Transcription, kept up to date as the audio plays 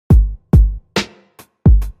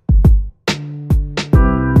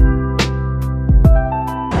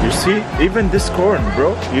see, even this corn,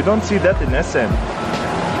 bro, you don't see that in SM.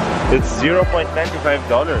 It's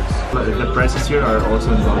 $0.95. The prices here are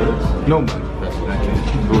also in dollars. No, man.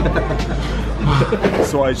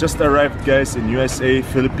 So I just arrived, guys, in USA,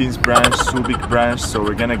 Philippines branch, Subic branch. So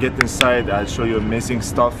we're gonna get inside. I'll show you amazing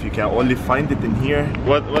stuff. You can only find it in here.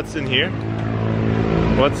 What's in here?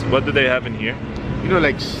 What do they have in here? You know,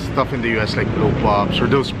 like stuff in the US, like blow pops or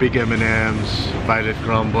those big M&Ms, violet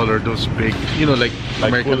crumble, or those big, you know, like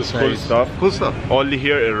American cool size. stuff. Cool stuff. Only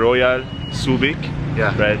here in Royal Subic.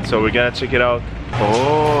 Yeah. Right. So we're gonna check it out.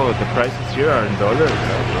 Oh, the prices here are in dollars.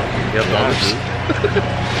 Yeah, dollars.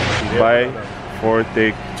 Buy 4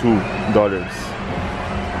 take $2. A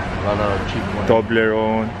lot of cheap ones.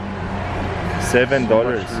 Toblerone, $7.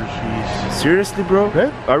 Seriously, bro?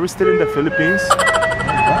 Right? Are we still in the Philippines?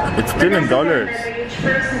 It's still in dollars.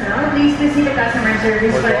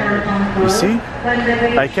 You see?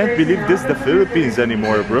 I can't believe this is the Philippines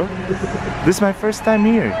anymore, bro. This is my first time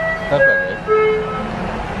here. Not bad,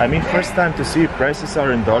 right? I mean, first time to see prices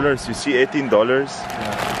are in dollars. You see $18.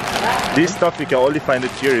 Yeah. This stuff you can only find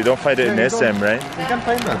it here. You don't find it in SM, right? You can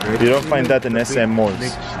find that, right? You don't find that in SM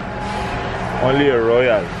malls. Only a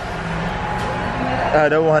Royal. I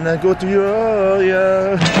don't wanna go to your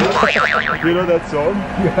Royal. You know that song?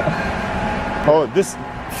 Yeah. Oh, this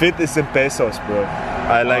fit is in pesos, bro.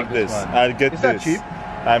 I like this. One. I'll get Is this. that cheap?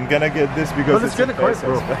 I'm gonna get this because Let's it's get in a card,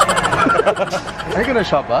 pesos. bro. Are you gonna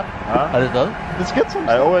shop, huh? Huh? A little? Let's get some.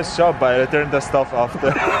 I always shop, but I return the stuff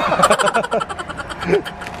after.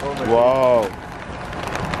 Wow.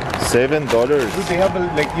 $7. Dude, they have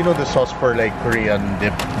like, you know, the sauce for like Korean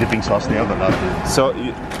dipping sauce. They have a lot. So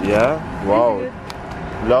yeah, wow.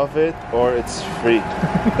 Love it or it's free.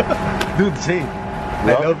 Dude, say. I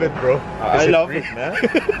love it, bro. I love it, man.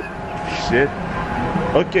 Shit.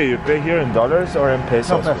 Okay, you pay here in dollars or in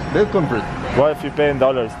pesos? No, they'll convert. What if you pay in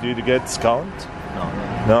dollars? Do you get discount? No.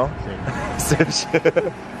 No? Same shit.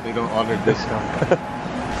 They don't honor discount.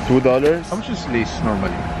 $2? How much is lace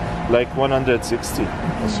normally? Like 160.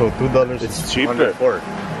 So $2. It's is cheaper. 104.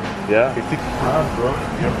 Yeah. 50. Ah, bro,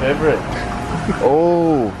 your favorite.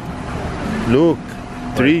 Oh, look,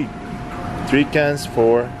 three cans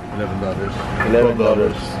for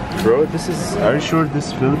 $11. Bro, this is. Are you sure this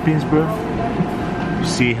is Philippines, bro? You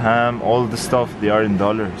see ham, all the stuff. They are in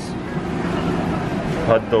dollars.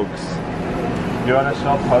 Hot dogs. You wanna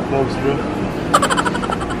shop hot dogs, bro?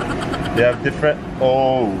 They have different.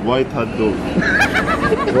 Oh, white hot dog.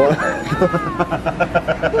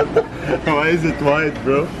 Why is it white,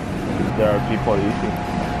 bro? There are people eating.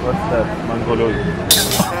 What's that? Mangolod.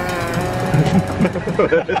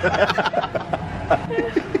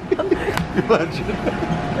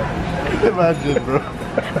 Imagine, bro.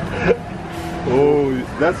 Oh,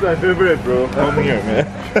 that's my favorite, bro. Come here, man.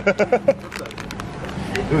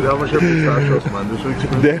 Dude, how much are pistachios, man? They're so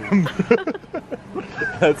expensive. Damn, bro.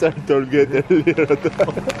 That's our target earlier.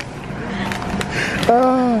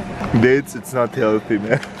 Dates, it's not healthy,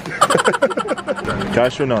 man.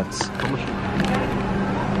 Cashew nuts. How much?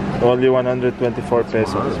 Only 124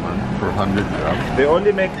 pesos. For 100 grams. They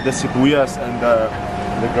only make the sibuyas and the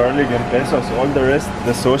garlic in pesos. All the rest,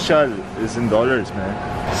 the social is in dollars, man.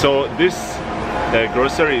 So this, the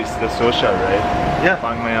grocery is the social, right? Yeah.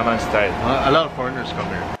 Pang Mayaman style. A lot of foreigners come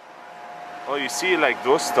here. Oh, you see, like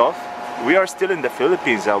those stuff. We are still in the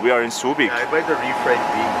Philippines. We are in Subic. Yeah, I buy the refried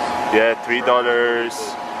beans. Yeah, $3,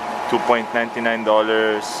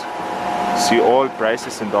 $2.99. See all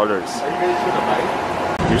prices in dollars. Are you guys gonna buy?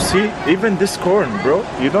 You see, even this corn, bro,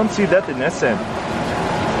 you don't see that in SM.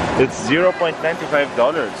 It's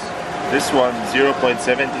 $0.95. This one,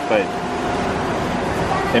 $0.75.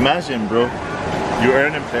 Imagine, bro, you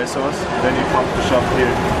earn in pesos, then you come to shop here,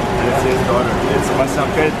 and it says dollar. It's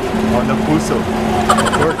masakit on the puso. Of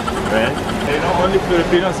course, right? You know, only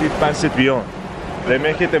Filipinos eat pancit beyond. They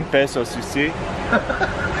make it in pesos, you see?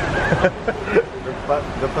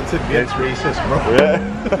 The pancit gets racist, bro. Yeah.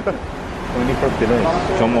 Only for Pinoy.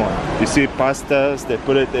 Come on. You see pastas, they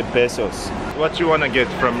put it in pesos. What you wanna get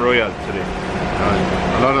from Royal today? A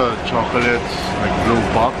lot of chocolates, like blow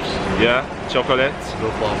pops. Yeah, chocolates.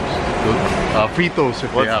 Blow pops. Fritos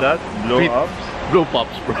if What's they have. that? Blow ups? Blow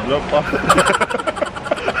pops, bro. Blow pop.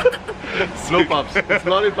 Blow pops. It's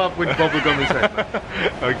lollipop with bubblegum inside.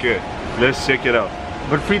 Okay, let's check it out.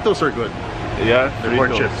 But Fritos are good. Yeah, They're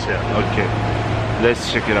corn Fritos. chips, yeah. Okay, let's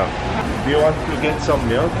check it out. Do you want to get some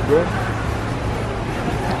milk, bro?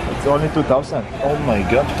 It's only 2,000. Oh my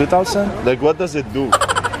god, 2,000? Like, what does it do?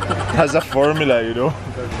 It has a formula, you know?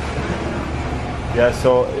 Yeah,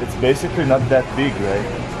 so it's basically not that big, right?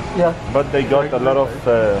 Yeah. But they got a lot of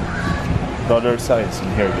dollar signs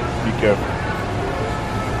in here. Be careful.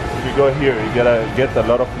 if you go here, you gotta get a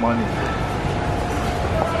lot of money.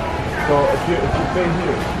 So if you pay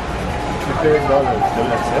here, if you pay in dollars,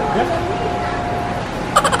 they'll accept. Yeah.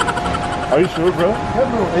 Are you sure, bro? Yeah,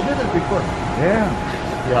 bro. I did it before. Yeah.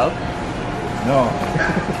 You have? No.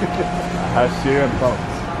 I have Syrian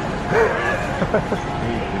pounds.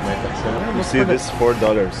 You might accept. You see this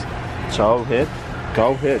 $4. Chow head?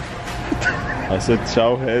 Cow head. I said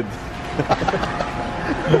chow head.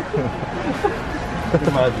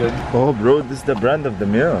 Imagine. Oh bro, this is the brand of the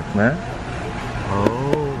milk, man.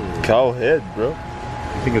 Oh. Cow head, bro.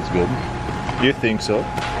 You think it's good? You think so?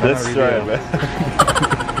 Let's really try it, man.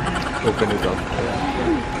 Open it up.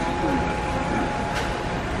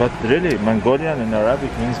 But really, Mongolian in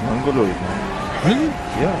Arabic means Mongoloid, man. Really?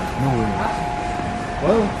 Yeah. No way.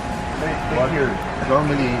 Well, here,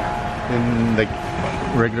 normally in like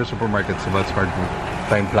regular supermarkets, that's hard to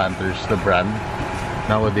find planters, the brand.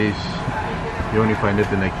 Nowadays, you only find it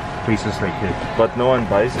in like places like here. But no one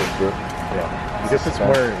buys it, bro. Yeah, because it's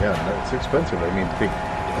more, yeah, it's expensive. I mean,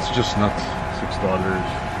 it's just nuts, $6.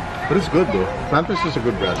 But it's good though. Planters is a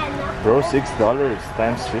good brand. Bro, $6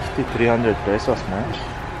 times 50, 300 pesos, man.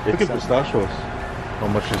 Look at pistachios. How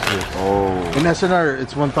much is this? Oh. In SNR,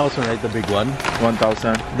 it's 1,000, right? The big one.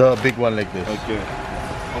 1,000. The big one like this. Okay.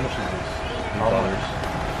 How much is this?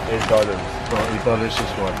 $8. So $8 is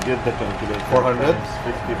what? Get the calculator. 400?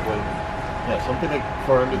 50 point. Yeah, something like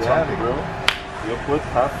 400 something. Bro. You put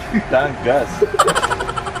half tank gas.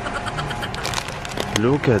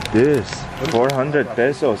 Look at this. 400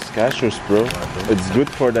 pesos cashews, bro. It's good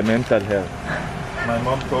for the mental health. My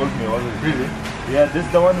mom told me always. Really? Yeah, this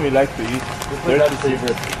is the one we like to eat. This is my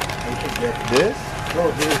favorite. This?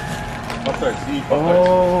 No, this. Pop-Tarts. See,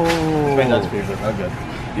 Oh. It's my dad's favorite. I'll get it.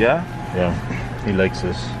 Yeah? Yeah, he likes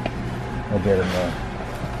this. I'll get him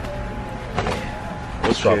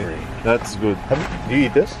strawberry. That's good. Do you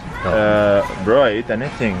eat this? Bro, I eat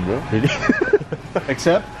anything, bro. Really?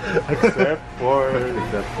 Except for...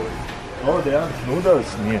 Oh, they have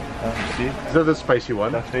noodles near. See? Is that the spicy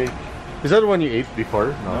one? Cafe. Is that the one you ate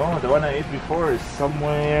before? No, the one I ate before is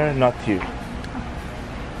somewhere not here.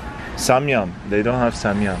 Samyang. They don't have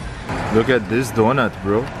samyang. Look at this donut,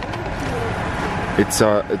 bro. It's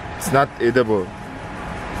not edible.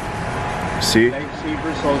 See?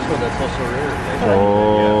 Lifesavers also. That's also rare.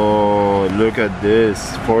 Oh, look at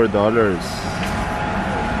this. $4.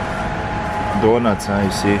 Donuts, huh?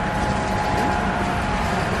 You see?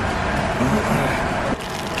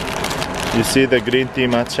 You see the green tea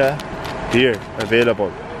matcha? Here,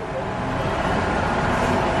 available.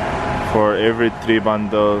 For every 3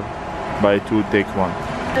 bundle, buy 2, take 1.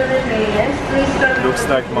 Looks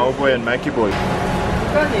like Mauboy and Mackie Boy.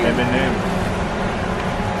 M&M.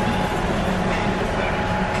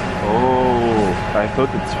 Oh, I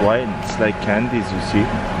thought it's wine. It's like candies, you see?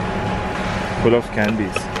 Full of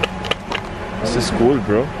candies. This is cool,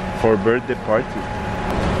 bro. For birthday party.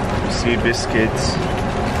 You see biscuits.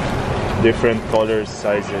 Different colors,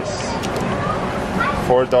 sizes.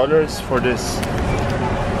 $4 for this.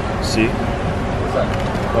 See?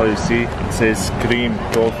 Oh, you see? It says cream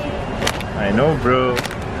toffee. I know, bro.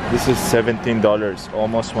 This is $17,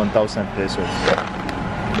 almost 1,000 pesos.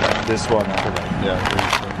 This one. Yeah.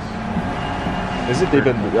 Is it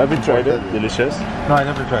even? Have you tried it? Delicious? No, I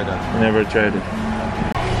never tried that. Never tried it.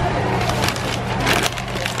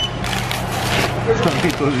 Some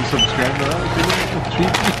people who subscribe to that.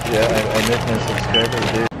 Yeah, I met my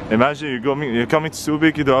subscriber. Imagine you're coming to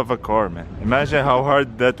Subic, you don't have a car, man. Imagine how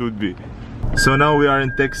hard that would be. So now we are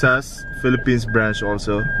in Texas, Philippines branch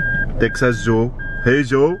also. Texas Joe. Hey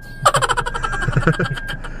Joe.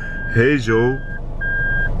 Hey Joe.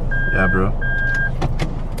 Yeah, bro.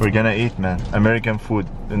 We're gonna eat, man. American food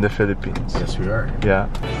in the Philippines. Yes, we are. Yeah.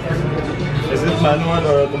 Is it manual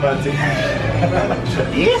or automatic?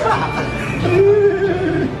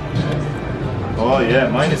 Oh yeah,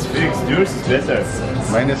 mine is fixed. Yours is better.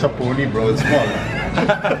 Mine is a pony, bro. It's small.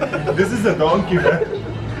 This is a donkey, man.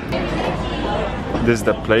 This is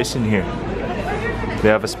the place in here. They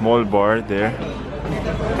have a small bar there.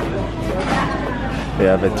 They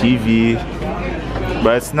have a TV.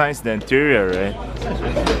 But it's nice, the interior, right?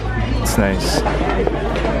 It's nice.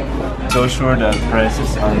 So sure that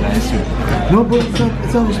prices are nice here. No, bro,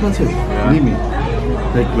 it's not expensive. Yeah. Believe me.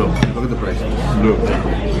 Like, look at the price. Look,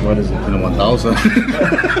 what is it? 1,000.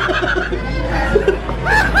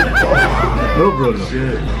 No, bro, no.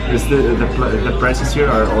 Is the prices here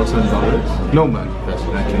are also in dollars? No, man. That's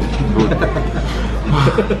Okay, good.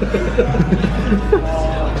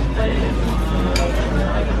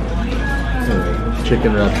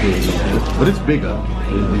 chicken wrap here. But it's big, huh?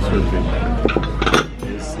 These are big.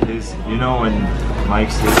 He's guys, you know when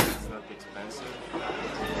Mike says it's not expensive,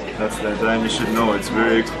 that's the time you should know it's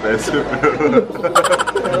very expensive.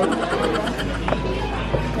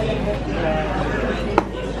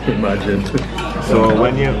 Imagine. So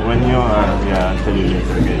when you are, yeah, I'll tell you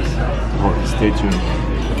later, guys. Oh, stay tuned.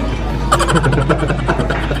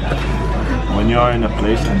 When you are in a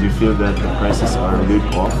place and you feel that the prices are a bit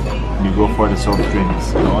off, you go for the soft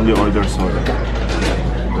drinks. You only order soda.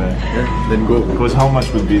 Right? Yeah, then go. Because how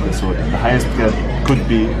much would be the soda? The highest could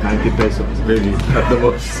be 90 pesos. Maybe at the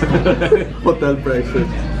most. Hotel prices.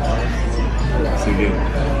 Sige.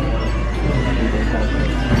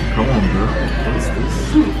 Come on, bro. What's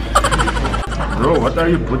this? Bro, what are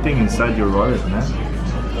you putting inside your wallet, man?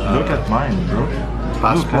 Look at mine, bro.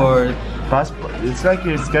 Passport. Passport. It's like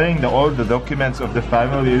he's carrying all the documents of the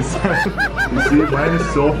families. You see, mine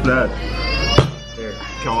is so flat. There.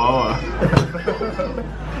 Kawawa.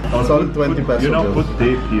 It's all 20 pesos. You know, put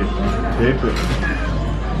tape here. Tape it.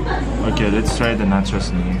 Okay, let's try the nachos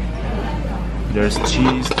in here. There's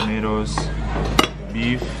cheese, tomatoes,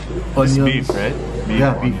 beef. It's Onions. beef, right? Beef,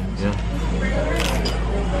 Yeah, beef. onions. Yeah.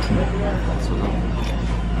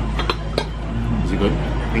 Is it good?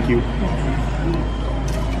 Thank you.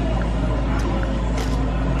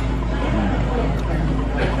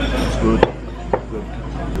 It's good. Good.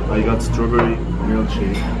 I got strawberry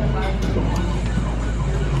milkshake.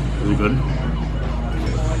 Really good.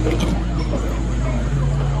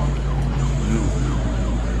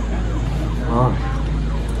 Ah,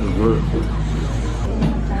 it's good.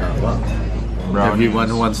 Brownies. Everyone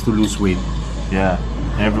who wants to lose weight. Yeah,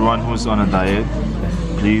 everyone who's on a diet,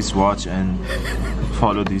 please watch and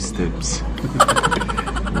follow these tips.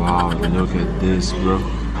 Wow, look at this, bro.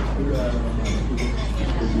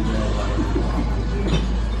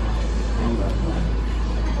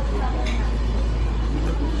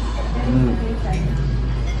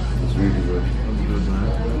 It's really good. That's good, man.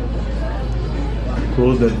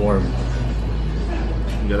 Cold and warm.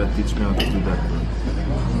 You gotta teach me how to do that, bro.